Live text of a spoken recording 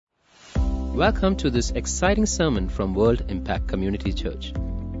Welcome to this exciting sermon from World Impact Community Church.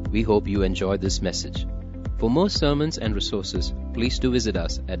 We hope you enjoy this message. For more sermons and resources, please do visit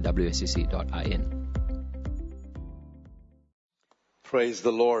us at wscc.in. Praise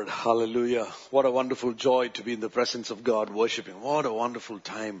the Lord. Hallelujah. What a wonderful joy to be in the presence of God, worshiping. What a wonderful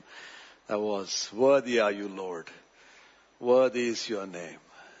time that was. Worthy are you, Lord. Worthy is your name.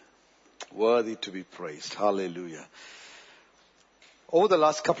 Worthy to be praised. Hallelujah. Over the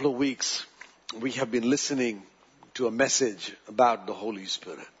last couple of weeks, we have been listening to a message about the Holy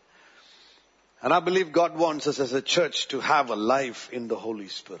Spirit. And I believe God wants us as a church to have a life in the Holy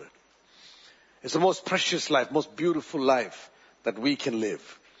Spirit. It's the most precious life, most beautiful life that we can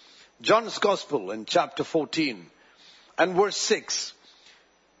live. John's Gospel in chapter 14 and verse 6,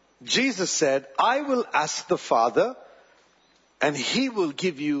 Jesus said, I will ask the Father and He will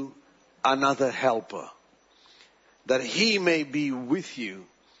give you another helper, that He may be with you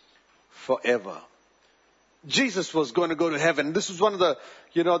forever. Jesus was going to go to heaven. This was one of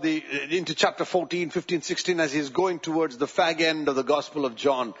the, into chapter 14, 15, 16, as he's going towards the fag end of the Gospel of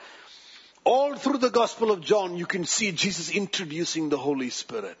John. All through the Gospel of John, you can see Jesus introducing the Holy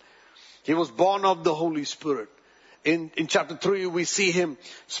Spirit. He was born of the Holy Spirit. In chapter 3, we see him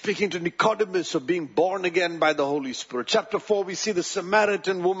speaking to Nicodemus of being born again by the Holy Spirit. Chapter 4, we see the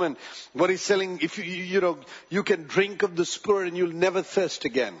Samaritan woman where he's saying, if you can drink of the Spirit and you'll never thirst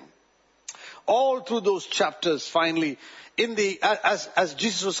again. All through those chapters, finally, as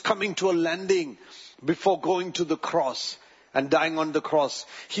Jesus was coming to a landing before going to the cross and dying on the cross,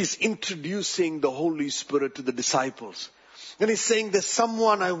 he's introducing the Holy Spirit to the disciples. And he's saying, there's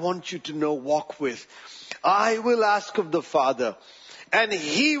someone I want you to know, walk with. I will ask of the Father, and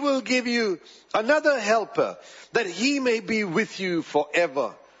He will give you another helper, that He may be with you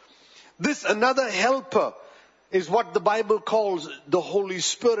forever. This another helper is what the Bible calls the Holy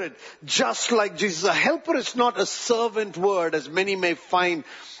Spirit. Just like Jesus, a helper is not a servant word, as many may think,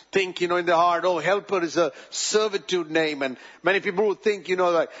 in their heart, helper is a servitude name. And many people would think,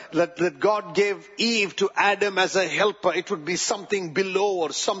 that God gave Eve to Adam as a helper. It would be something below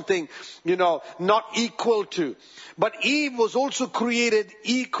or something, not equal to. But Eve was also created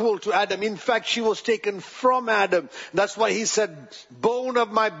equal to Adam. In fact, she was taken from Adam. That's why he said, bone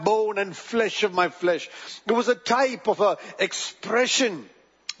of my bone and flesh of my flesh. It was a type of an expression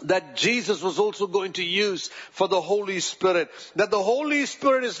that Jesus was also going to use for the Holy Spirit. That the Holy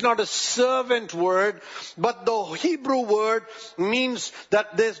Spirit is not a servant word, but the Hebrew word means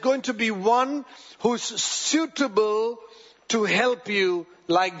that there's going to be one who's suitable to help you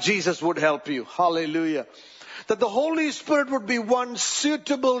like Jesus would help you. Hallelujah. That the Holy Spirit would be one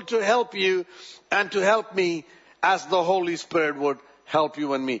suitable to help you and to help me as the Holy Spirit would help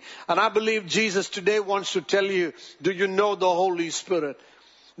you and me. And I believe Jesus today wants to tell you, do you know the Holy Spirit?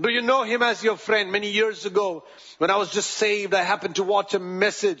 Do you know Him as your friend? Many years ago, when I was just saved, I happened to watch a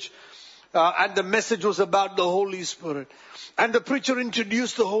message. And the message was about the Holy Spirit. And the preacher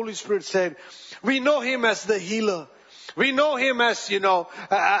introduced the Holy Spirit, said, we know Him as the healer. We know Him as,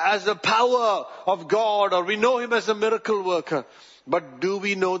 as the power of God, or we know Him as a miracle worker. But do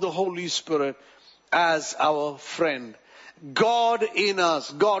we know the Holy Spirit as our friend? God in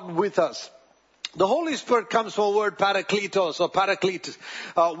us, God with us. The Holy Spirit comes from the word parakletos or paracletus,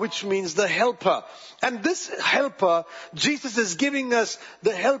 which means the helper. And this helper, Jesus is giving us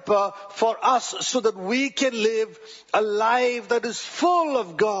the helper for us so that we can live a life that is full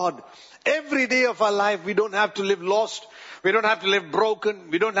of God. Every day of our life, we don't have to live lost. We don't have to live broken.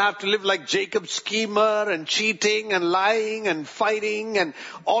 We don't have to live like Jacob, schemer and cheating and lying and fighting and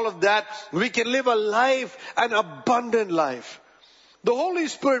all of that. We can live a life, an abundant life. The Holy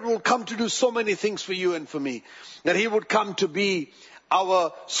Spirit will come to do so many things for you and for me. That He would come to be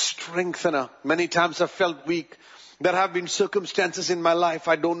our strengthener. Many times I've felt weak. There have been circumstances in my life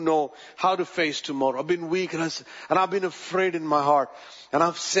I don't know how to face tomorrow. I've been weak and I've been afraid in my heart. And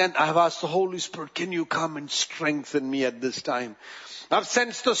I've asked the Holy Spirit, can you come and strengthen me at this time? I've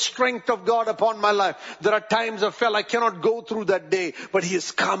sensed the strength of God upon my life. There are times I felt I cannot go through that day, but He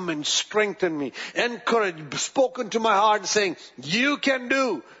has come and strengthened me, encouraged, spoken to my heart saying, you can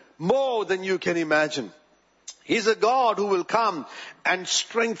do more than you can imagine. He's a God who will come and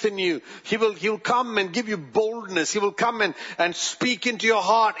strengthen you. He'll come and give you boldness. He will come and speak into your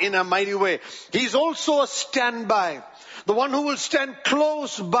heart in a mighty way. He's also a standby. The one who will stand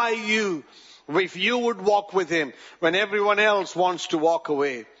close by you if you would walk with Him when everyone else wants to walk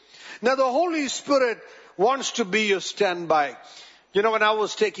away. Now the Holy Spirit wants to be your standby. When I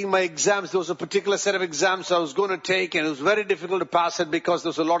was taking my exams, there was a particular set of exams I was going to take, and it was very difficult to pass it because there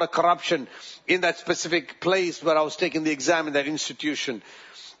was a lot of corruption in that specific place where I was taking the exam in that institution.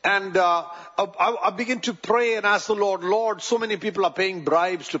 And I begin to pray and ask the Lord, so many people are paying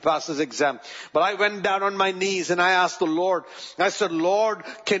bribes to pass this exam. But I went down on my knees and I asked the Lord, I said, Lord,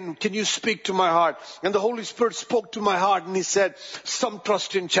 can you speak to my heart? And the Holy Spirit spoke to my heart and He said, some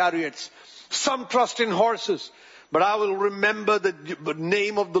trust in chariots, some trust in horses, but I will remember the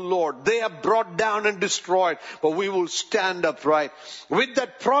name of the Lord. They are brought down and destroyed, but we will stand upright. With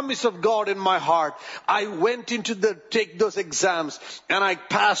that promise of God in my heart, I went into take those exams and I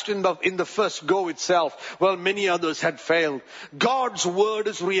passed in the first go itself. Well, many others had failed. God's word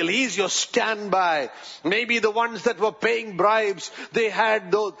is real. He's your standby. Maybe the ones that were paying bribes, they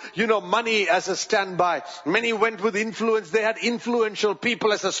had those, money as a standby. Many went with influence. They had influential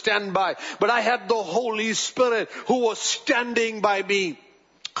people as a standby. But I had the Holy Spirit who was standing by me.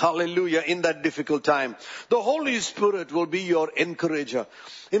 Hallelujah, in that difficult time. The Holy Spirit will be your encourager.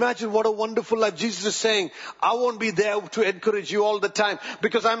 Imagine what a wonderful life. Jesus is saying, I won't be there to encourage you all the time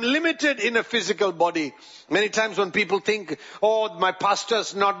because I'm limited in a physical body. Many times when people think, oh, my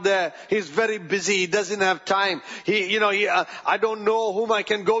pastor's not there. He's very busy. He doesn't have time. I don't know whom I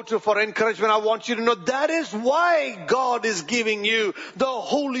can go to for encouragement. I want you to know that is why God is giving you the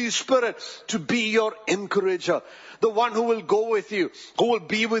Holy Spirit to be your encourager. The one who will go with you, who will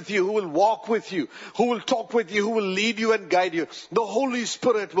be with you, who will walk with you, who will talk with you, who will lead you and guide you. The Holy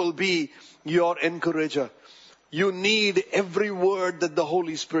Spirit will be your encourager. You need every word that the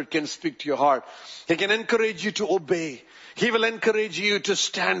Holy Spirit can speak to your heart. He can encourage you to obey. He will encourage you to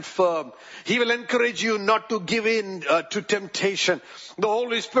stand firm. He will encourage you not to give in to temptation. The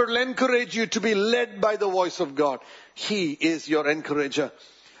Holy Spirit will encourage you to be led by the voice of God. He is your encourager.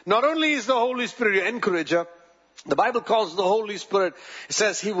 Not only is the Holy Spirit your encourager, the Bible calls the Holy Spirit, it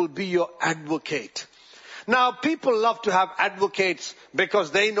says He will be your advocate. Now, people love to have advocates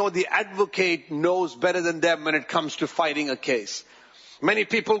because they know the advocate knows better than them when it comes to fighting a case. Many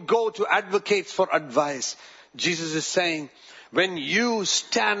people go to advocates for advice. Jesus is saying, when you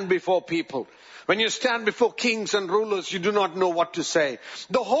stand before people, when you stand before kings and rulers, you do not know what to say.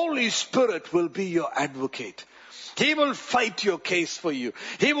 The Holy Spirit will be your advocate. He will fight your case for you.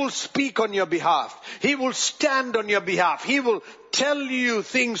 He will speak on your behalf. He will stand on your behalf. He will tell you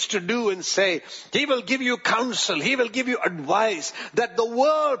things to do and say. He will give you counsel. He will give you advice that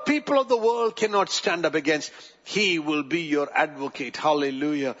people of the world cannot stand up against. He will be your advocate.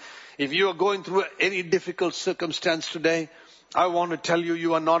 Hallelujah. If you are going through any difficult circumstance today, I want to tell you,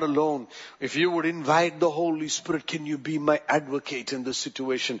 you are not alone. If you would invite the Holy Spirit, can you be my advocate in this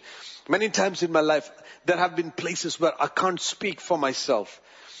situation? Many times in my life, there have been places where I can't speak for myself.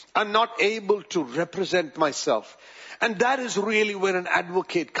 I'm not able to represent myself. And that is really where an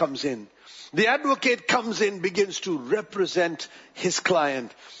advocate comes in. The advocate comes in, begins to represent his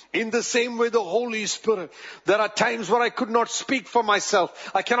client. In the same way, the Holy Spirit, there are times where I could not speak for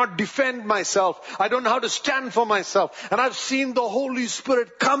myself. I cannot defend myself. I don't know how to stand for myself. And I've seen the Holy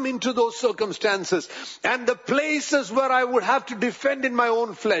Spirit come into those circumstances. And the places where I would have to defend in my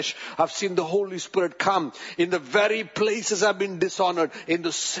own flesh, I've seen the Holy Spirit come. In the very places I've been dishonored, in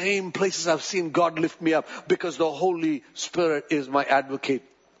the same places I've seen God lift me up, because the Holy Spirit is my advocate.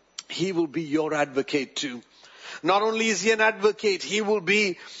 He will be your advocate too. Not only is He an advocate, He will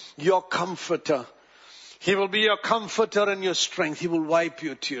be your comforter. He will be your comforter and your strength. He will wipe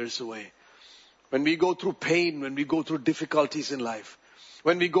your tears away. When we go through pain, when we go through difficulties in life,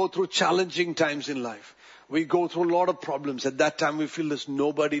 when we go through challenging times in life, we go through a lot of problems. At that time we feel there's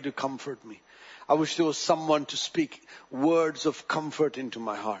nobody to comfort me. I wish there was someone to speak words of comfort into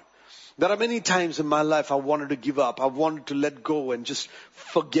my heart. There are many times in my life I wanted to give up. I wanted to let go and just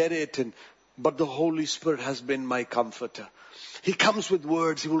forget it. But the Holy Spirit has been my comforter. He comes with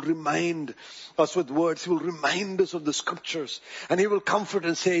words. He will remind us with words. He will remind us of the scriptures. And He will comfort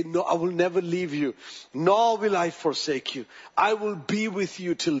and say, no, I will never leave you, nor will I forsake you. I will be with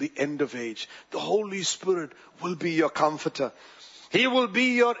you till the end of age. The Holy Spirit will be your comforter. He will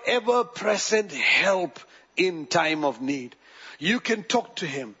be your ever-present help in time of need. You can talk to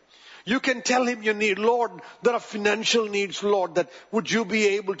Him. You can tell Him your need. Lord, there are financial needs, Lord, that would you be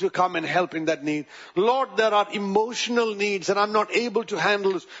able to come and help in that need? Lord, there are emotional needs and I'm not able to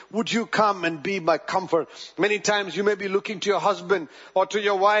handle this. Would you come and be my comfort? Many times you may be looking to your husband or to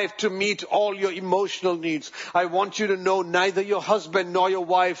your wife to meet all your emotional needs. I want you to know neither your husband nor your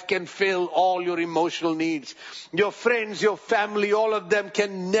wife can fill all your emotional needs. Your friends, your family, all of them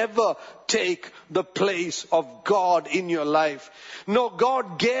can never take the place of God in your life. No,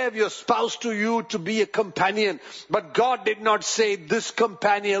 God gave your spouse to you to be a companion. But God did not say this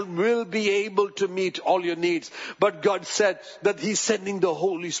companion will be able to meet all your needs. But God said that He's sending the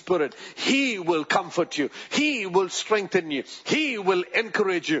Holy Spirit. He will comfort you. He will strengthen you. He will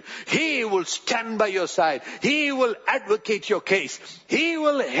encourage you. He will stand by your side. He will advocate your case. He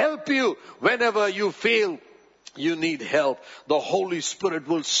will help you whenever you feel you need help. The Holy Spirit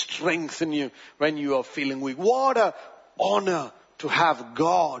will strengthen you when you are feeling weak. What an honor to have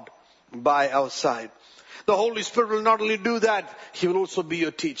God by our side. The Holy Spirit will not only do that, He will also be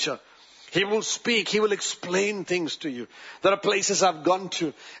your teacher. He will speak. He will explain things to you. There are places I've gone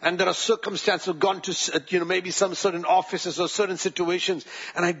to, and there are circumstances I've gone to, maybe some certain offices or certain situations,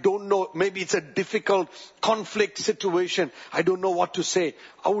 and I don't know, maybe it's a difficult conflict situation. I don't know what to say.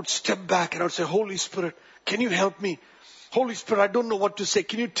 I would step back and I would say, Holy Spirit, can you help me? Holy Spirit, I don't know what to say.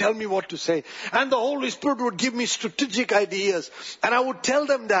 Can you tell me what to say? And the Holy Spirit would give me strategic ideas. And I would tell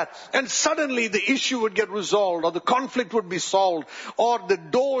them that. And suddenly the issue would get resolved, or the conflict would be solved, or the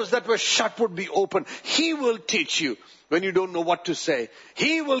doors that were shut would be opened. He will teach you when you don't know what to say.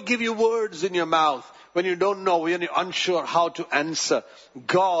 He will give you words in your mouth when you don't know, when you're unsure how to answer.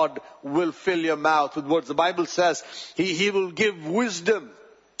 God will fill your mouth with words. The Bible says He will give wisdom.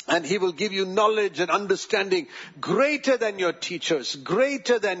 And He will give you knowledge and understanding greater than your teachers,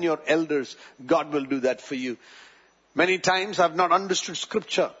 greater than your elders. God will do that for you. Many times I've not understood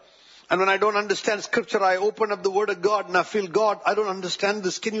Scripture. And when I don't understand Scripture, I open up the Word of God and I feel, God, I don't understand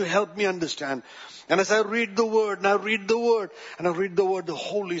this. Can you help me understand? And as I read the Word and I read the Word and I read the Word, the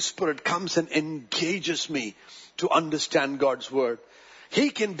Holy Spirit comes and engages me to understand God's Word.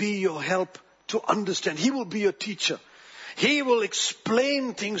 He can be your help to understand. He will be your teacher. He will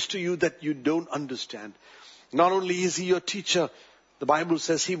explain things to you that you don't understand. Not only is He your teacher, the Bible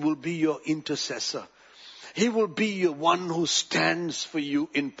says He will be your intercessor. He will be your one who stands for you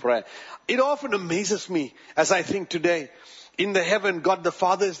in prayer. It often amazes me as I think today, in the heaven, God the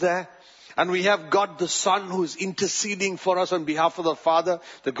Father is there. And we have God the Son who is interceding for us on behalf of the Father,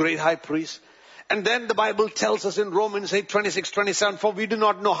 the great high priest. And then the Bible tells us in Romans 8:26-27, for we do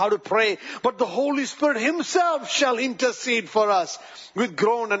not know how to pray, but the Holy Spirit Himself shall intercede for us with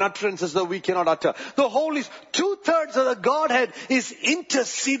groan and utterances that we cannot utter. The Holy, 2/3 of the Godhead is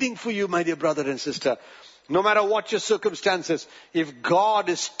interceding for you, my dear brother and sister. No matter what your circumstances, if God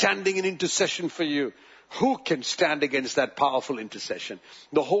is standing in intercession for you, who can stand against that powerful intercession?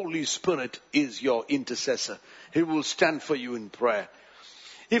 The Holy Spirit is your intercessor. He will stand for you in prayer.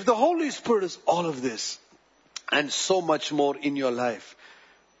 If the Holy Spirit is all of this and so much more in your life,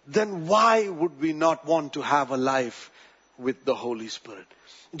 then why would we not want to have a life with the Holy Spirit?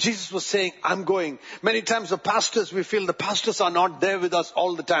 Jesus was saying, I'm going. Many times the pastors, we feel the pastors are not there with us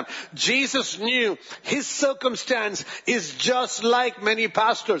all the time. Jesus knew His circumstance is just like many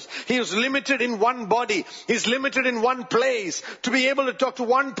pastors. He was limited in one body. He's limited in one place to be able to talk to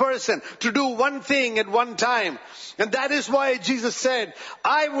one person, to do one thing at one time. And that is why Jesus said,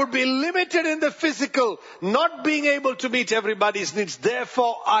 I would be limited in the physical, not being able to meet everybody's needs.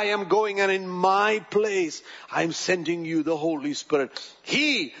 Therefore, I am going, and in my place, I'm sending you the Holy Spirit.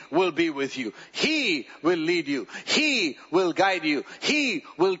 He will be with you. He will lead you. He will guide you. He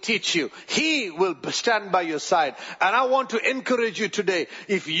will teach you. He will stand by your side. And I want to encourage you today,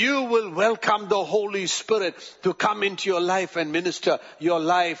 if you will welcome the Holy Spirit to come into your life and minister, your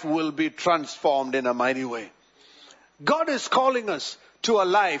life will be transformed in a mighty way. God is calling us to a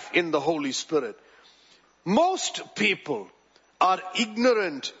life in the Holy Spirit. Most people are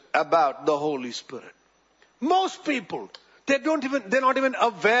ignorant about the Holy Spirit. Most people, they're not even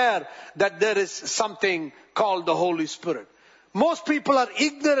aware that there is something called the Holy Spirit. Most people are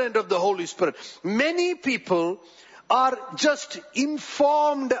ignorant of the Holy Spirit. Many people are just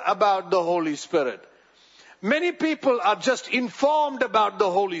informed about the Holy Spirit. Many people are just informed about the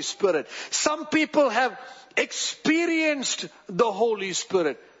Holy Spirit. Some people have experienced the Holy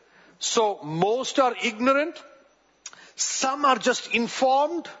Spirit. So most are ignorant. Some are just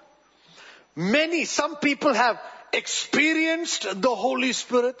informed. Some people have experienced the Holy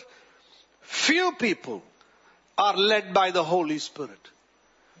Spirit. Few people are led by the Holy Spirit.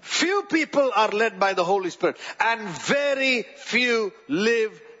 Few people are led by the Holy Spirit. And very few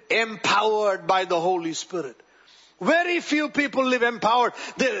live empowered by the Holy Spirit. Very few people live empowered.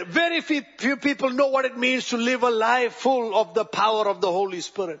 Very few people know what it means to live a life full of the power of the Holy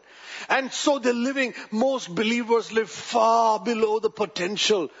Spirit. And so most believers live far below the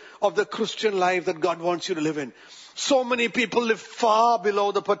potential of the Christian life that God wants you to live in. So many people live far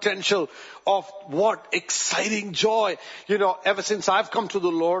below the potential of what exciting joy. Ever since I've come to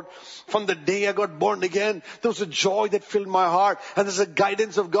the Lord, from the day I got born again, there was a joy that filled my heart. And there's a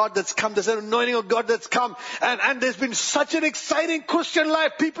guidance of God that's come. There's an anointing of God that's come. And there's been such an exciting Christian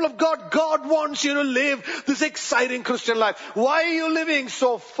life. People of God, God wants you to live this exciting Christian life. Why are you living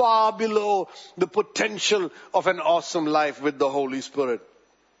so far below the potential of an awesome life with the Holy Spirit?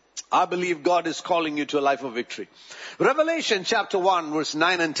 I believe God is calling you to a life of victory. Revelation chapter 1 verse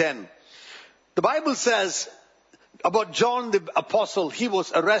 9 and 10. The Bible says about John the Apostle, he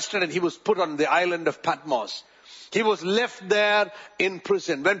was arrested and he was put on the island of Patmos. He was left there in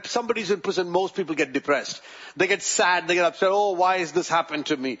prison. When somebody's in prison, most people get depressed. They get sad, they get upset. Oh, why has this happened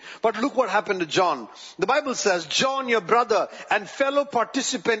to me? But look what happened to John. The Bible says, John, your brother and fellow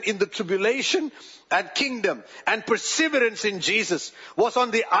participant in the tribulation and kingdom and perseverance in Jesus, was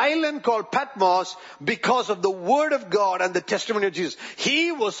on the island called Patmos because of the word of God and the testimony of Jesus.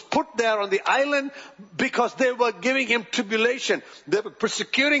 He was put there on the island because they were giving him tribulation. They were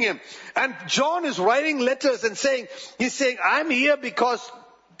persecuting him. And John is writing letters and he's saying, I'm here because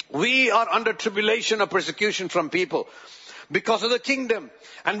we are under tribulation or persecution from people, because of the kingdom,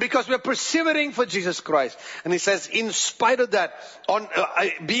 and because we're persevering for Jesus Christ. And he says, in spite of that,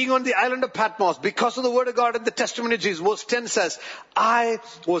 being on the island of Patmos, because of the word of God and the testimony of Jesus, verse 10 says, I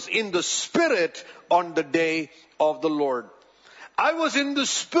was in the Spirit on the day of the Lord. I was in the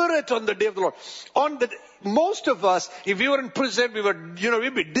Spirit on the day of the Lord. Most of us, if we were in prison,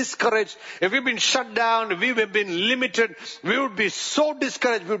 we'd be discouraged. If we've been shut down, if we've been limited, we would be so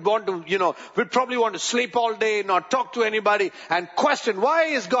discouraged. We'd probably want to sleep all day, not talk to anybody, and question, why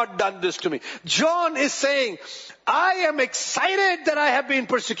has God done this to me? John is saying, I am excited that I have been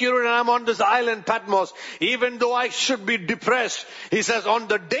persecuted and I'm on this island Patmos, even though I should be depressed. He says, on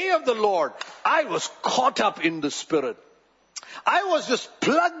the day of the Lord, I was caught up in the Spirit. I was just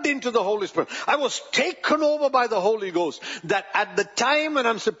plugged into the Holy Spirit. I was taken over by the Holy Ghost. That at the time when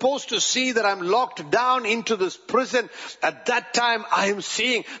I'm supposed to see that I'm locked down into this prison, at that time I am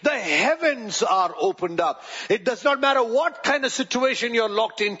seeing the heavens are opened up. It does not matter what kind of situation you're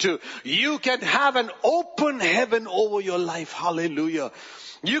locked into. You can have an open heaven over your life. Hallelujah.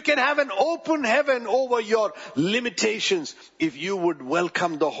 You can have an open heaven over your limitations if you would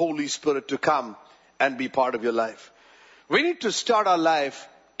welcome the Holy Spirit to come and be part of your life. We need to start our life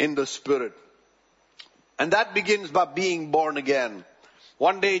in the Spirit. And that begins by being born again.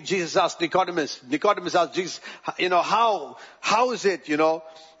 One day Jesus asked Nicodemus asked Jesus, how is it,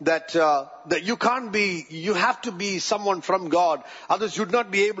 that you have to be someone from God. Others you'd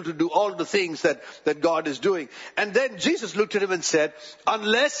not be able to do all the things that God is doing. And then Jesus looked at him and said,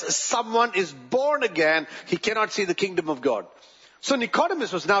 unless someone is born again, he cannot see the kingdom of God. So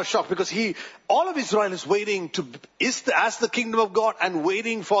Nicodemus was now shocked because all of Israel is waiting as the kingdom of God and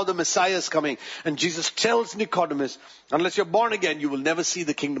waiting for the Messiah's coming. And Jesus tells Nicodemus, unless you're born again, you will never see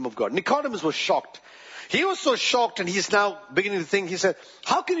the kingdom of God. Nicodemus was shocked. He was so shocked and he's now beginning to think, he said,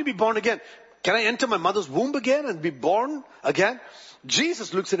 how can you be born again? Can I enter my mother's womb again and be born again?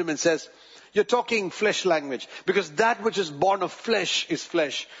 Jesus looks at him and says, you're talking flesh language, because that which is born of flesh is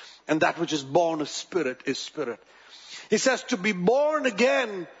flesh, and that which is born of spirit is spirit. He says to be born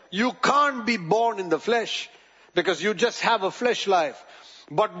again, you can't be born in the flesh because you just have a flesh life.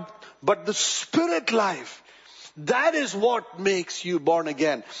 But the spirit life, that is what makes you born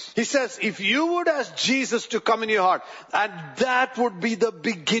again. He says if you would ask Jesus to come in your heart, and that would be the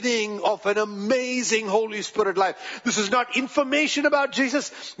beginning of an amazing Holy Spirit life. This is not information about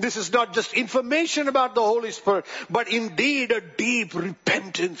Jesus. This is not just information about the Holy Spirit, but indeed a deep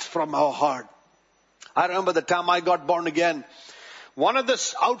repentance from our heart. I remember the time I got born again. One of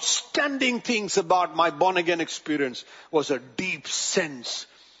the outstanding things about my born again experience was a deep sense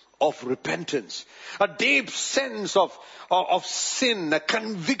of repentance. A deep sense of sin, a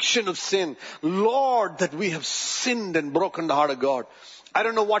conviction of sin. Lord, that we have sinned and broken the heart of God. I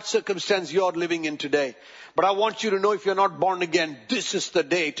don't know what circumstance you're living in today, but I want you to know if you're not born again, this is the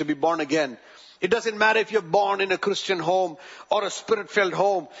day to be born again. It doesn't matter if you're born in a Christian home or a Spirit-filled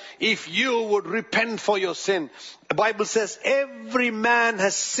home. If you would repent for your sin, the Bible says every man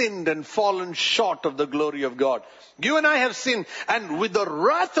has sinned and fallen short of the glory of God. You and I have sinned, and with the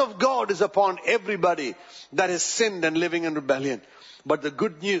wrath of God is upon everybody that has sinned and living in rebellion. But the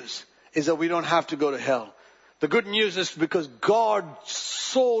good news is that we don't have to go to hell. The good news is because God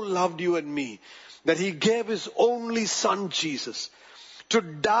so loved you and me that He gave His only Son Jesus to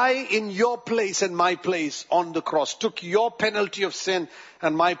die in your place and my place on the cross, took your penalty of sin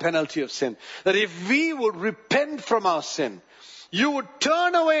and my penalty of sin. That if we would repent from our sin, You would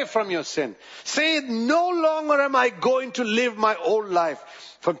turn away from your sin. Say, no longer am I going to live my old life.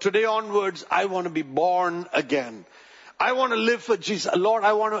 From today onwards, I want to be born again. I want to live for Jesus. Lord,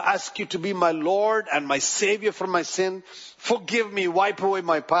 I want to ask you to be my Lord and my Savior from my sin. Forgive me, wipe away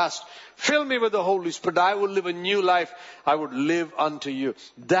my past. Fill me with the Holy Spirit. I will live a new life. I would live unto you.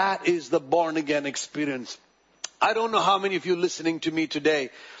 That is the born again experience. I don't know how many of you listening to me today,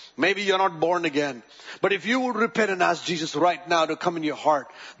 maybe you're not born again. But if you would repent and ask Jesus right now to come in your heart,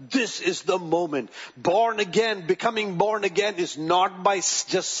 this is the moment. Born again, becoming born again is not by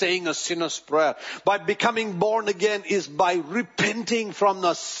just saying a sinner's prayer. By becoming born again is by repenting from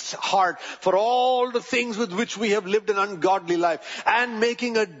the heart for all the things with which we have lived an ungodly life and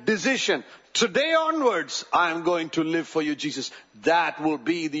making a decision. Today onwards, I am going to live for you, Jesus. That will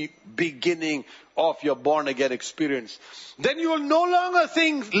be the beginning of your born again experience. Then you will no longer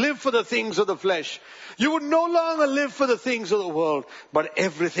live for the things of the flesh. You will no longer live for the things of the world. But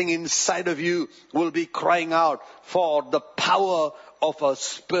everything inside of you will be crying out for the power of a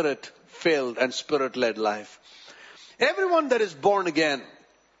spirit-filled and spirit-led life. Everyone that is born again,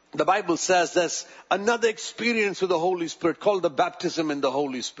 the Bible says there's another experience with the Holy Spirit called the baptism in the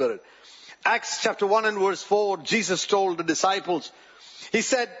Holy Spirit. Acts chapter 1 and verse 4, Jesus told the disciples, he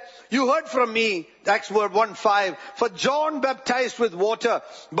said, you heard from me, Acts word 1:5, for John baptized with water,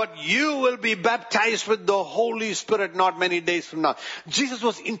 but you will be baptized with the Holy Spirit not many days from now. Jesus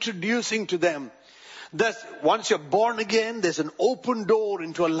was introducing to them that once you're born again, there's an open door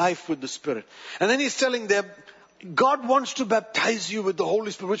into a life with the Spirit. And then he's telling them, God wants to baptize you with the Holy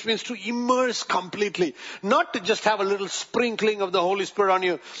Spirit, which means to immerse completely. Not to just have a little sprinkling of the Holy Spirit on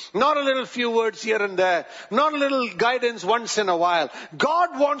you. Not a little few words here and there. Not a little guidance once in a while.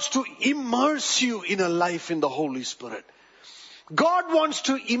 God wants to immerse you in a life in the Holy Spirit. God wants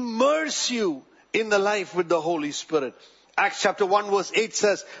to immerse you in the life with the Holy Spirit. Acts chapter 1 verse 8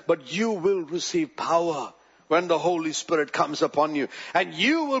 says, but you will receive power when the Holy Spirit comes upon you. And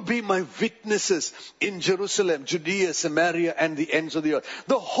you will be my witnesses in Jerusalem, Judea, Samaria, and the ends of the earth.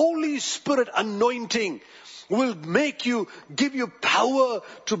 The Holy Spirit anointing will give you power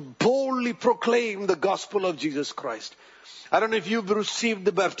to boldly proclaim the gospel of Jesus Christ. I don't know if you've received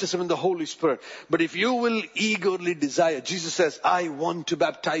the baptism in the Holy Spirit, but if you will eagerly desire, Jesus says, I want to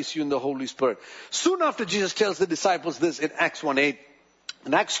baptize you in the Holy Spirit. Soon after Jesus tells the disciples this in Acts 1:8,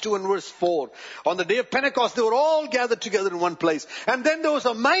 in Acts 2 and verse 4, on the day of Pentecost, they were all gathered together in one place. And then there was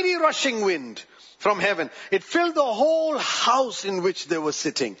a mighty rushing wind from heaven. It filled the whole house in which they were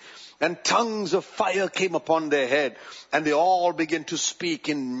sitting. And tongues of fire came upon their head. And they all began to speak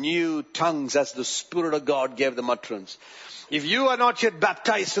in new tongues as the Spirit of God gave them utterance. If you are not yet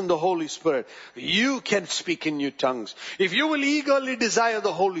baptized in the Holy Spirit, you can speak in new tongues. If you will eagerly desire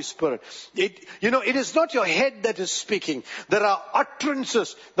the Holy Spirit, it is not your head that is speaking. There are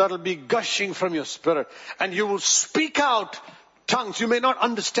utterances that will be gushing from your spirit. And you will speak out tongues. You may not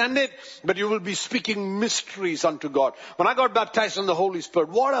understand it, but you will be speaking mysteries unto God. When I got baptized in the Holy Spirit,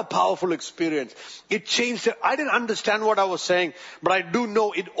 what a powerful experience. It changed it. I didn't understand what I was saying, but I do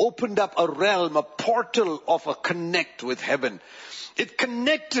know it opened up a realm, a portal of a connect with heaven. It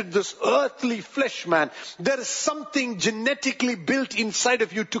connected this earthly flesh man. There is something genetically built inside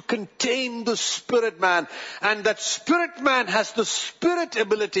of you to contain the spirit man. And that spirit man has the spirit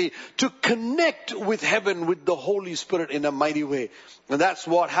ability to connect with heaven, with the Holy Spirit in a mighty way. And that's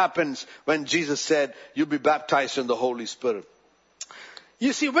what happens when Jesus said, you'll be baptized in the Holy Spirit.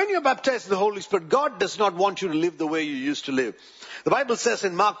 You see, when you're baptized in the Holy Spirit, God does not want you to live the way you used to live. The Bible says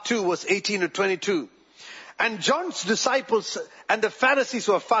in Mark 2 verse 18 to 22, and John's disciples and the Pharisees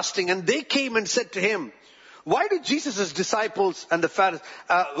were fasting, and they came and said to him, why do Jesus' disciples and the Pharisees,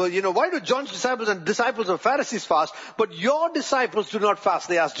 why do John's disciples and disciples of Pharisees fast, but your disciples do not fast?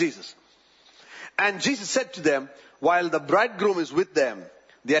 They asked Jesus. And Jesus said to them, while the bridegroom is with them,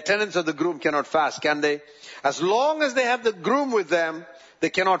 the attendants of the groom cannot fast, can they? As long as they have the groom with them, they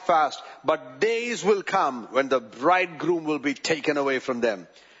cannot fast. But days will come when the bridegroom will be taken away from them.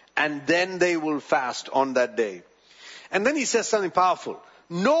 And then they will fast on that day. And then he says something powerful.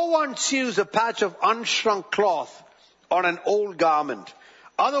 No one sews a patch of unshrunk cloth on an old garment.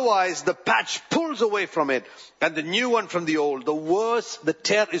 Otherwise, the patch pulls away from it, and the new one from the old. The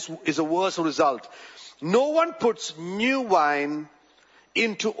tear is a worse result. No one puts new wine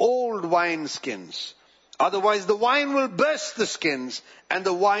into old wineskins. Otherwise, the wine will burst the skins, and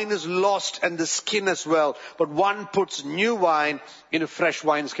the wine is lost, and the skin as well. But one puts new wine into fresh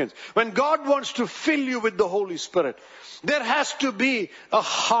wineskins. When God wants to fill you with the Holy Spirit, there has to be a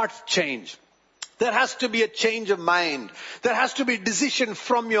heart change. There has to be a change of mind. There has to be decision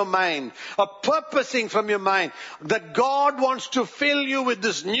from your mind, a purposing from your mind that God wants to fill you with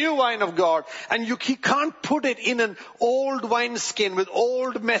this new wine of God, and He can't put it in an old wineskin with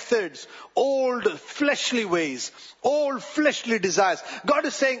old methods, old fleshly ways, old fleshly desires. God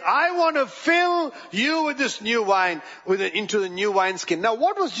is saying, I want to fill you with this new wine into the new wineskin. Now,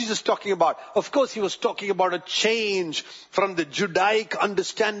 what was Jesus talking about? Of course, He was talking about a change from the Judaic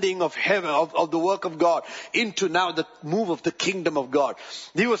understanding of heaven, of the work of God, into now the move of the kingdom of God.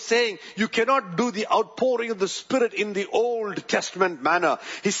 He was saying, you cannot do the outpouring of the Spirit in the Old Testament manner.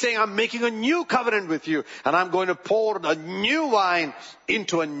 He's saying, I'm making a new covenant with you, and I'm going to pour a new wine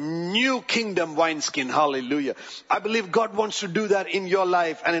into a new kingdom wineskin. Hallelujah. I believe God wants to do that in your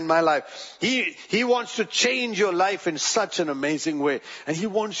life and in my life. He wants to change your life in such an amazing way. And He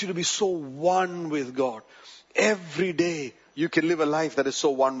wants you to be so one with God. Every day you can live a life that is so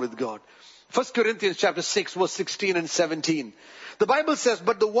one with God. 1 Corinthians chapter 6 verse 16 and 17. The Bible says,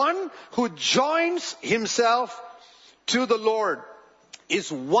 but the one who joins himself to the Lord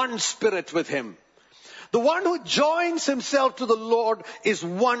is one spirit with Him. The one who joins himself to the Lord is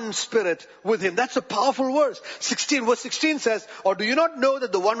one spirit with Him. That's a powerful verse. Verse 16 says, or do you not know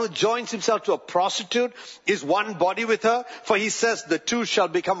that the one who joins himself to a prostitute is one body with her? For He says, the two shall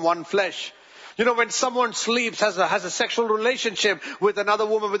become one flesh. You know, when someone sleeps, has a sexual relationship with another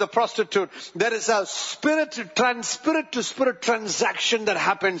woman, with a prostitute, there is a spirit to spirit transaction that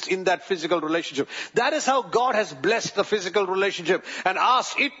happens in that physical relationship. That is how God has blessed the physical relationship and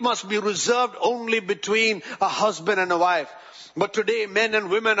asked it must be reserved only between a husband and a wife. But today men and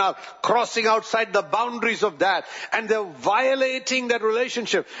women are crossing outside the boundaries of that, and they're violating that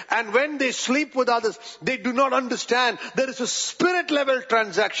relationship. And when they sleep with others, they do not understand there is a spirit level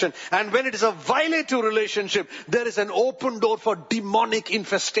transaction. And when it is a violative relationship, there is an open door for demonic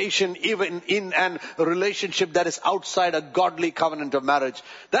infestation even in a relationship that is outside a godly covenant of marriage.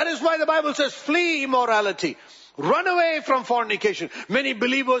 That is why the Bible says, flee immorality. Run away from fornication. Many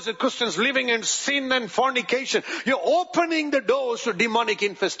believers and Christians living in sin and fornication. You're opening the doors to demonic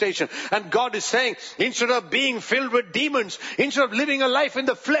infestation. And God is saying, instead of being filled with demons, instead of living a life in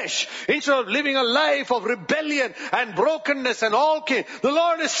the flesh, instead of living a life of rebellion and brokenness and all kin, the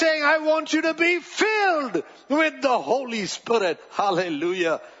Lord is saying, I want you to be filled with the Holy Spirit.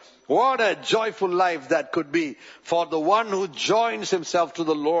 Hallelujah. What a joyful life that could be. For the one who joins himself to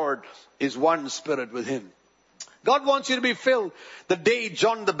the Lord is one spirit with Him. God wants you to be filled. The day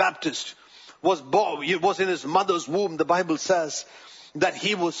John the Baptist was born, he was in his mother's womb, the Bible says that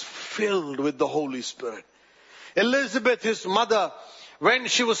he was filled with the Holy Spirit. Elizabeth, his mother, when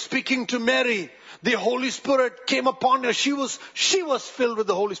she was speaking to Mary, the Holy Spirit came upon her. She was filled with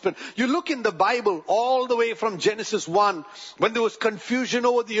the Holy Spirit. You look in the Bible all the way from Genesis 1, when there was confusion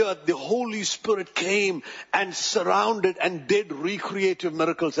over the earth, the Holy Spirit came and surrounded and did recreative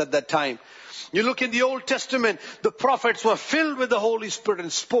miracles at that time. You look in the Old Testament, the prophets were filled with the Holy Spirit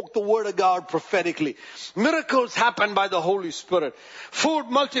and spoke the word of God prophetically. Miracles happened by the Holy Spirit. Food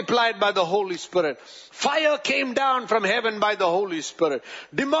multiplied by the Holy Spirit. Fire came down from heaven by the Holy Spirit.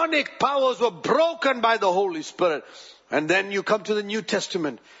 Demonic powers were broken by the Holy Spirit. And then you come to the New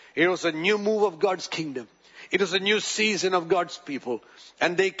Testament. It was a new move of God's kingdom. It was a new season of God's people.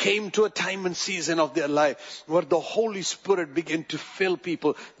 And they came to a time and season of their life where the Holy Spirit began to fill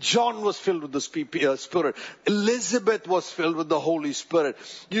people. John was filled with the Spirit. Elizabeth was filled with the Holy Spirit.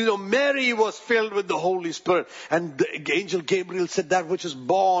 You know, Mary was filled with the Holy Spirit. And the angel Gabriel said, that which is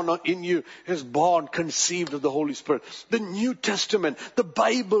born in you is born, conceived of the Holy Spirit. The New Testament, the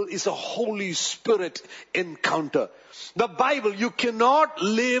Bible is a Holy Spirit encounter. The Bible, you cannot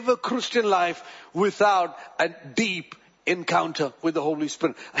live a Christian life without a deep encounter with the Holy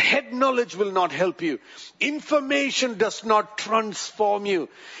Spirit. Head knowledge will not help you. Information does not transform you.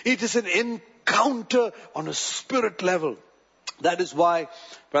 It is an encounter on a spirit level. That is why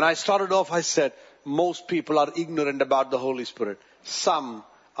when I started off, I said most people are ignorant about the Holy Spirit. Some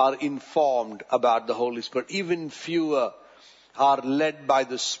are informed about the Holy Spirit. Even fewer are led by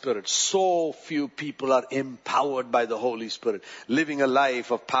the Spirit. So few people are empowered by the Holy Spirit, living a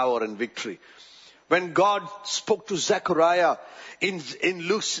life of power and victory. When God spoke to Zechariah in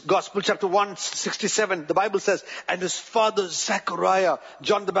Luke's Gospel chapter 1:67, the Bible says, and his father Zechariah,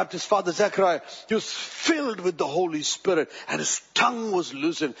 John the Baptist's father Zechariah, he was filled with the Holy Spirit and his tongue was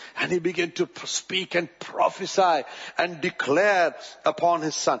loosened and he began to speak and prophesy and declare upon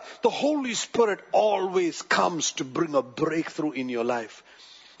his son. The Holy Spirit always comes to bring a breakthrough in your life.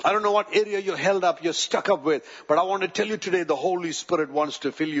 I don't know what area you're held up, you're stuck up with, but I want to tell you today the Holy Spirit wants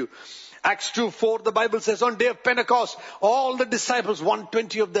to fill you. Acts 2:4, the Bible says, on day of Pentecost, all the disciples,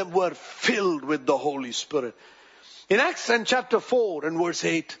 120 of them, were filled with the Holy Spirit. In Acts and chapter 4 and verse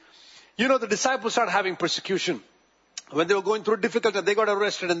 8, the disciples started having persecution. When they were going through difficulty, they got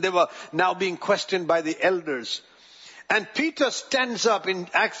arrested and they were now being questioned by the elders. And Peter stands up in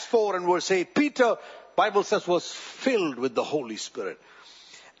Acts 4 and verse 8. Peter, Bible says, was filled with the Holy Spirit.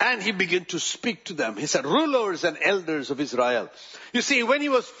 And he began to speak to them. He said, rulers and elders of Israel. You see, when he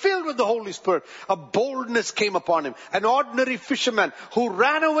was filled with the Holy Spirit, a boldness came upon him. An ordinary fisherman who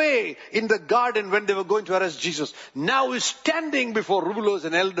ran away in the garden when they were going to arrest Jesus, now is standing before rulers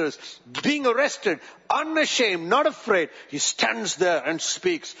and elders, being arrested, unashamed, not afraid. He stands there and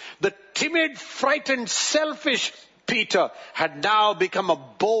speaks. The timid, frightened, selfish Peter had now become a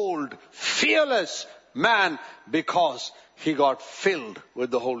bold, fearless man because he got filled with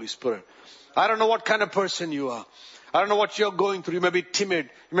the Holy Spirit. I don't know what kind of person you are. I don't know what you're going through. You may be timid.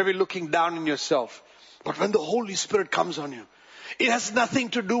 You may be looking down on yourself. But when the Holy Spirit comes on you, it has nothing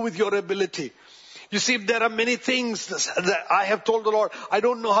to do with your ability. You see, there are many things that I have told the Lord, I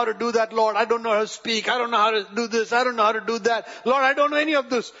don't know how to do that, Lord. I don't know how to speak. I don't know how to do this. I don't know how to do that. Lord, I don't know any of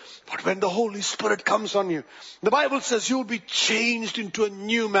this. But when the Holy Spirit comes on you, the Bible says you will be changed into a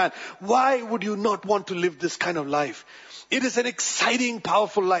new man. Why would you not want to live this kind of life? It is an exciting,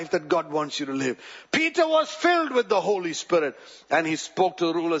 powerful life that God wants you to live. Peter was filled with the Holy Spirit and he spoke to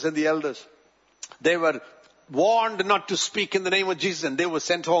the rulers and the elders. They were warned not to speak in the name of Jesus and they were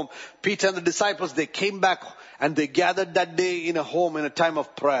sent home. Peter and the disciples, they came back and they gathered that day in a home in a time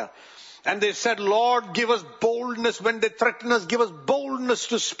of prayer. And they said, Lord, give us boldness. When they threaten us, give us boldness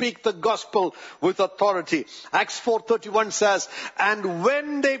to speak the gospel with authority. Acts 4:31 says, and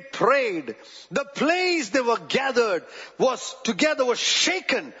when they prayed, the place they were gathered was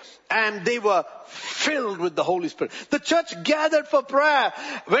shaken and they were filled with the Holy Spirit. The church gathered for prayer.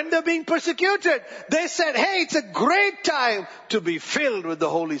 When they're being persecuted, they said, hey, it's a great time to be filled with the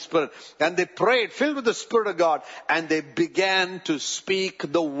Holy Spirit. And they prayed, filled with the Spirit of God, and they began to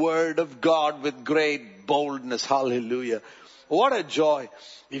speak the word of God with great boldness. Hallelujah. What a joy.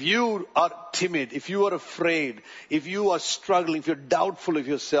 If you are timid, if you are afraid, if you are struggling, if you're doubtful of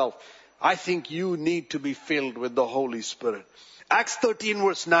yourself, I think you need to be filled with the Holy Spirit. Acts 13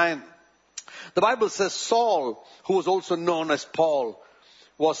 verse 9. The Bible says Saul, who was also known as Paul,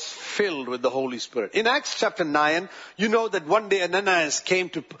 was filled with the Holy Spirit. In Acts chapter 9, you know that one day Ananias came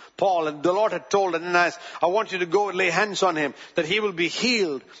to Paul and the Lord had told Ananias, I want you to go and lay hands on him, that he will be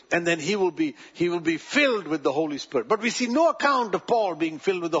healed and then he will be filled with the Holy Spirit. But we see no account of Paul being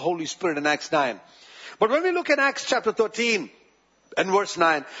filled with the Holy Spirit in Acts 9. But when we look at Acts chapter 13 and verse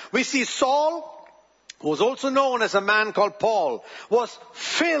 9, we see Saul, who was also known as a man called Paul, was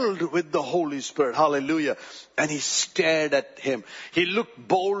filled with the Holy Spirit. Hallelujah. And he stared at him. He looked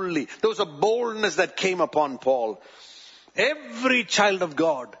boldly. There was a boldness that came upon Paul. Every child of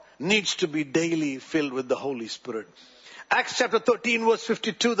God needs to be daily filled with the Holy Spirit. Acts chapter 13 verse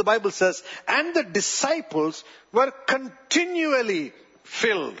 52, the Bible says, and the disciples were continually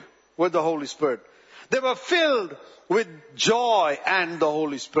filled with the Holy Spirit. They were filled with joy and the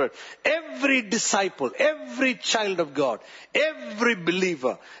Holy Spirit. Every disciple, every child of God, every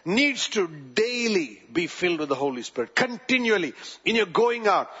believer needs to daily be filled with the Holy Spirit. Continually. In your going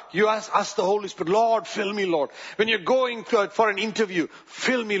out, you ask the Holy Spirit, Lord, fill me, Lord. When you're going for an interview,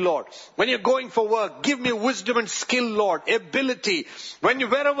 fill me, Lord. When you're going for work, give me wisdom and skill, Lord. Ability.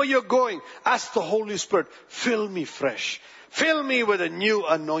 Wherever you're going, ask the Holy Spirit, fill me fresh. Fill me with a new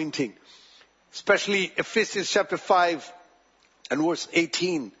anointing. Especially Ephesians chapter 5 and verse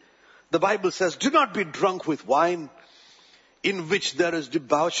 18. The Bible says, do not be drunk with wine in which there is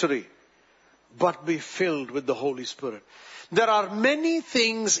debauchery, but be filled with the Holy Spirit. There are many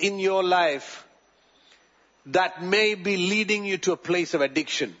things in your life that may be leading you to a place of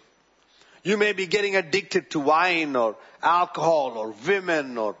addiction. You may be getting addicted to wine or alcohol or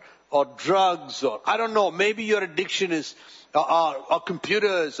women or drugs or I don't know, maybe your addiction is or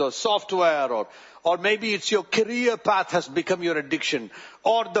computers or software or maybe it's your career path has become your addiction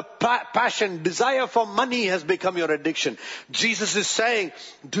or the passion, desire for money has become your addiction. Jesus is saying,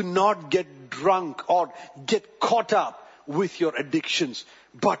 do not get drunk or get caught up with your addictions,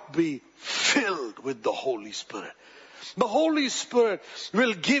 but be filled with the Holy Spirit. The Holy Spirit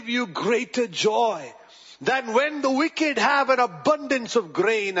will give you greater joy. than when the wicked have an abundance of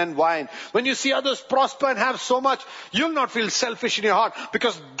grain and wine. When you see others prosper and have so much, you'll not feel selfish in your heart,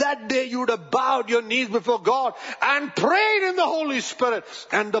 because that day you would have bowed your knees before God and prayed in the Holy Spirit,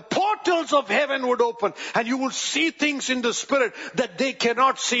 and the portals of heaven would open, and you will see things in the Spirit that they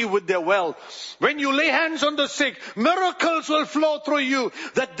cannot see with their wealth. When you lay hands on the sick, miracles will flow through you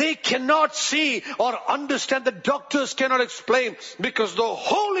that they cannot see or understand, the doctors cannot explain, because the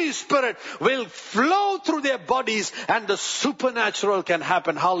Holy Spirit will flow through their bodies and the supernatural can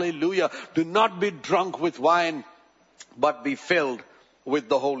happen. Hallelujah. Do not be drunk with wine, but be filled with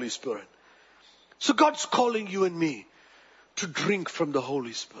the Holy Spirit. So God's calling you and me to drink from the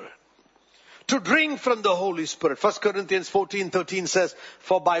Holy Spirit. To drink from the Holy Spirit. 1 Corinthians 14:13 says,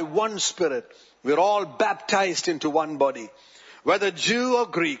 for by one Spirit we're all baptized into one body. Whether Jew or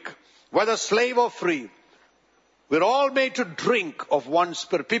Greek, whether slave or free, we're all made to drink of one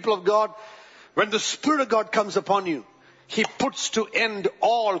Spirit. People of God, when the Spirit of God comes upon you, He puts to end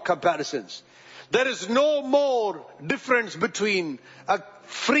all comparisons. There is no more difference between a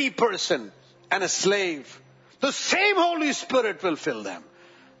free person and a slave. The same Holy Spirit will fill them.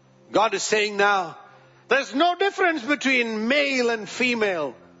 God is saying now, there's no difference between male and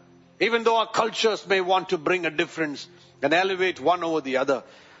female, even though our cultures may want to bring a difference and elevate one over the other.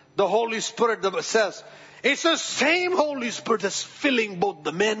 The Holy Spirit says, it's the same Holy Spirit that's filling both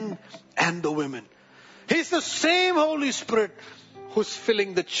the men and the women. He's the same Holy Spirit who's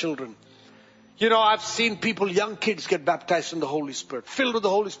filling the children. You know, I've seen people, young kids, get baptized in the Holy Spirit, filled with the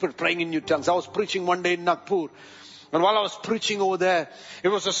Holy Spirit, praying in new tongues. I was preaching one day in Nagpur. And while I was preaching over there, it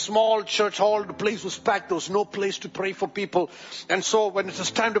was a small church hall. The place was packed. There was no place to pray for people. And so when it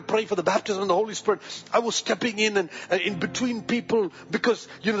was time to pray for the baptism of the Holy Spirit, I was stepping in and in between people, because,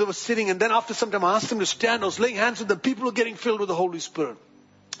 you know, they were sitting. And then after some time, I asked them to stand. I was laying hands on them. People were getting filled with the Holy Spirit.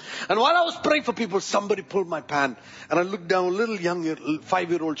 And while I was praying for people, somebody pulled my pan. And I looked down, a little young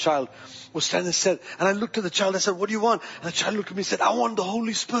 5-year-old child was standing and said, and I looked at the child, I said, what do you want? And the child looked at me and said, I want the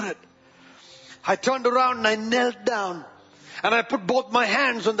Holy Spirit. I turned around and I knelt down. And I put both my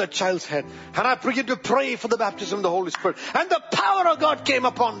hands on that child's head. And I began to pray for the baptism of the Holy Spirit. And the power of God came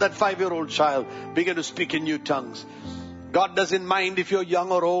upon that 5-year-old child. Began to speak in new tongues. God doesn't mind if you're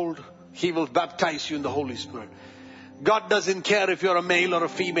young or old. He will baptize you in the Holy Spirit. God doesn't care if you're a male or a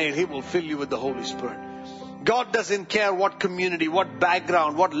female. He will fill you with the Holy Spirit. God doesn't care what community, what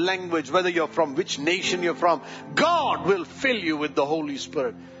background, what language, whether you're from, which nation you're from. God will fill you with the Holy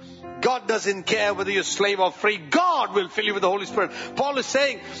Spirit. God doesn't care whether you're slave or free. God will fill you with the Holy Spirit. Paul is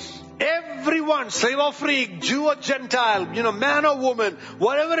saying, everyone, slave or free, Jew or Gentile, man or woman,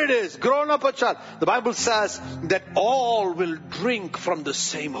 whatever it is, grown up or child, the Bible says that all will drink from the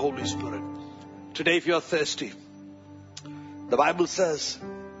same Holy Spirit. Today, if you're thirsty, the Bible says,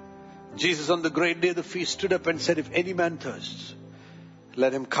 Jesus on the great day of the feast stood up and said, if any man thirsts,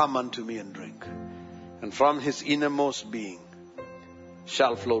 let him come unto me and drink. And from his innermost being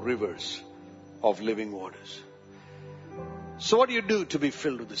shall flow rivers of living waters. So what do you do to be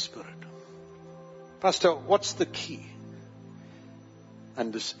filled with the Spirit? Pastor, what's the key?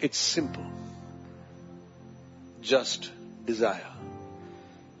 And it's simple. Just desire.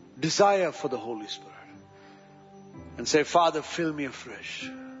 Desire for the Holy Spirit. And say, Father, fill me afresh.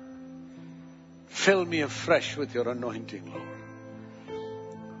 Fill me afresh with your anointing, Lord.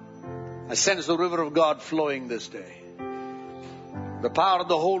 I sense the river of God flowing this day. The power of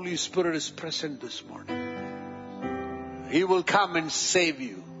the Holy Spirit is present this morning. He will come and save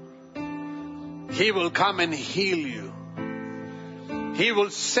you. He will come and heal you. He will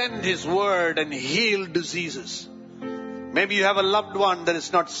send His word and heal diseases. Maybe you have a loved one that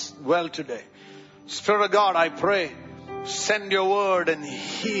is not well today. Spirit of God, I pray, send your word and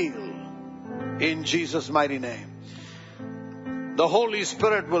heal in Jesus' mighty name. The Holy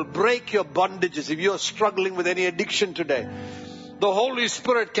Spirit will break your bondages. If you are struggling with any addiction today, the Holy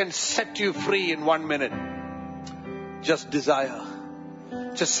Spirit can set you free in 1 minute. Just desire.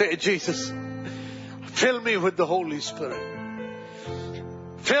 Just say, Jesus, fill me with the Holy Spirit.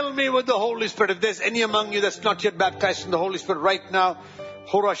 Fill me with the Holy Spirit. If there's any among you that's not yet baptized in the Holy Spirit right now,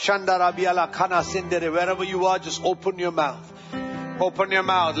 wherever you are, just open your mouth. Open your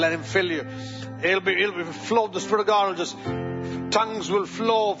mouth. Let Him fill you. It'll be flow. The Spirit of God will just, tongues will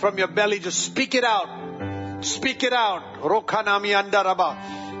flow from your belly. Just speak it out. Speak it out.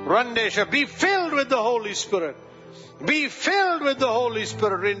 Be filled with the Holy Spirit. Be filled with the Holy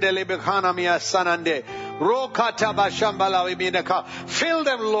Spirit. Fill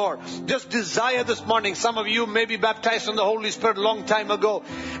them, Lord. Just desire this morning. Some of you may be baptized in the Holy Spirit a long time ago,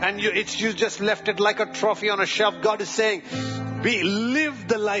 and you just left it like a trophy on a shelf. God is saying, Live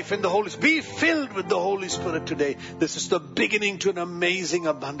the life in the Holy Spirit. Be filled with the Holy Spirit today. This is the beginning to an amazing,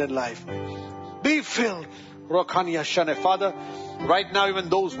 abundant life. Be filled. Rokanya Shane. Father, right now, even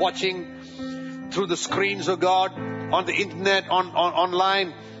those watching through the screens of God, on the internet,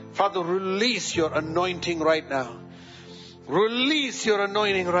 online, Father, release your anointing right now. Release your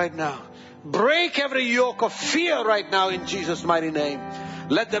anointing right now. Break every yoke of fear right now in Jesus' mighty name.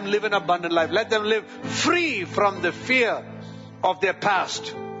 Let them live an abundant life. Let them live free from the fear of their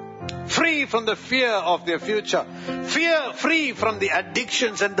past. Free from the fear of their future. Free from the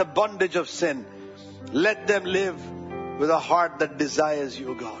addictions and the bondage of sin. Let them live with a heart that desires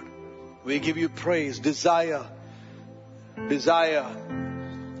you, God. We give you praise. Desire.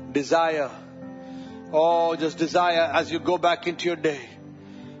 Oh, just desire as you go back into your day.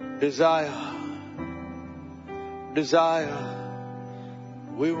 Desire.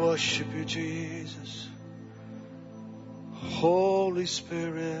 We worship you, Jesus. Holy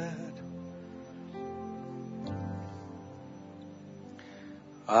Spirit.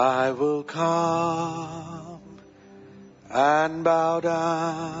 I will come and bow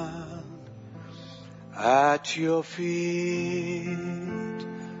down at your feet,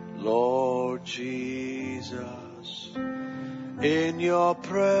 Lord Jesus. In your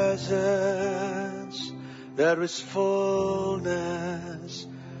presence there is fullness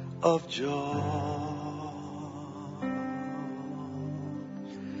of joy.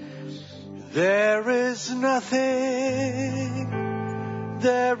 There is nothing,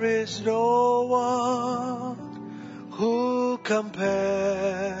 there is no one who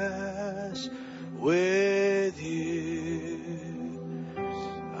compares with you.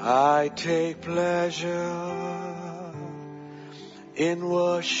 I take pleasure in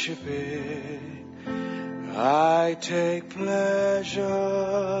worshiping. I take pleasure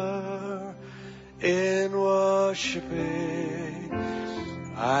in worshiping.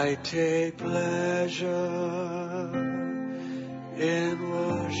 I take pleasure in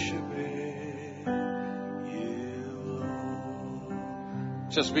worshiping you, Lord.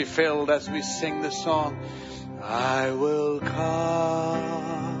 Just be filled as we sing the song. I will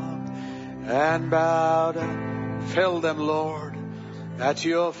come and bow down. Fill them, Lord, at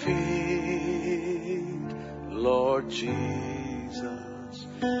your feet, Lord Jesus.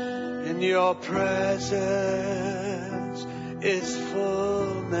 In your presence is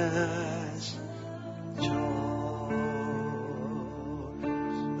fullness of joy.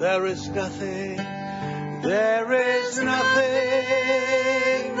 There is nothing, there is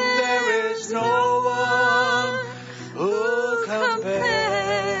no one who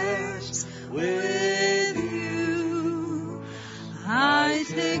compares with you. I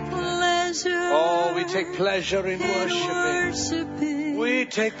take pleasure. Oh, we take pleasure in worshiping. We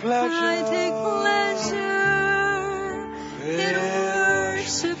take pleasure. I take pleasure in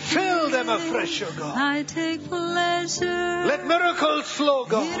worshiping. Fill them afresh, O God. I take pleasure. Let miracles flow,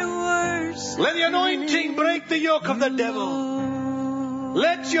 God. Let the anointing break the yoke of the devil.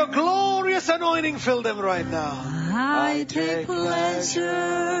 Let your glorious anointing fill them right now. I take pleasure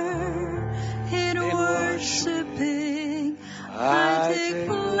in worshiping. I take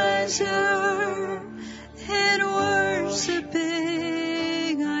pleasure in worshiping.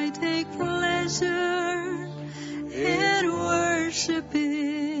 I take pleasure in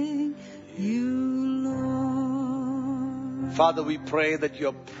worshiping you, Lord. Father, we pray that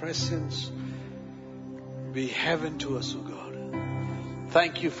your presence be heaven to us, O God.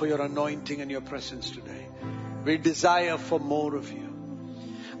 Thank you for your anointing and your presence today. We desire for more of you.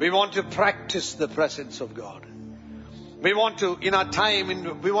 We want to practice the presence of God. We want to, in our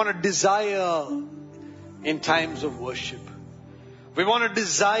time, we want to desire in times of worship. We want to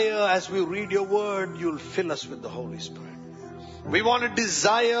desire as we read your word, you'll fill us with the Holy Spirit. We want to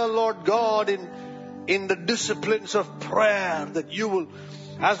desire, Lord God, in the disciplines of prayer, that you will,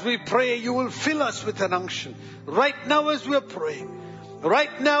 as we pray, you will fill us with an unction. Right now as we are praying,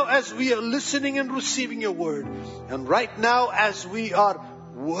 right now as we are listening and receiving your word, and right now as we are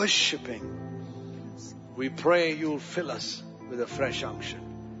worshiping, we pray you'll fill us with a fresh unction.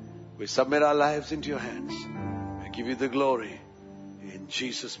 We submit our lives into your hands. We give you the glory in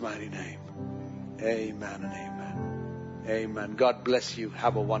Jesus' mighty name. Amen and amen. Amen. God bless you.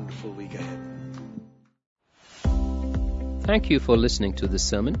 Have a wonderful week ahead. Thank you for listening to this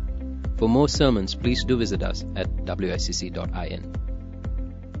sermon. For more sermons, please do visit us at wicc.in.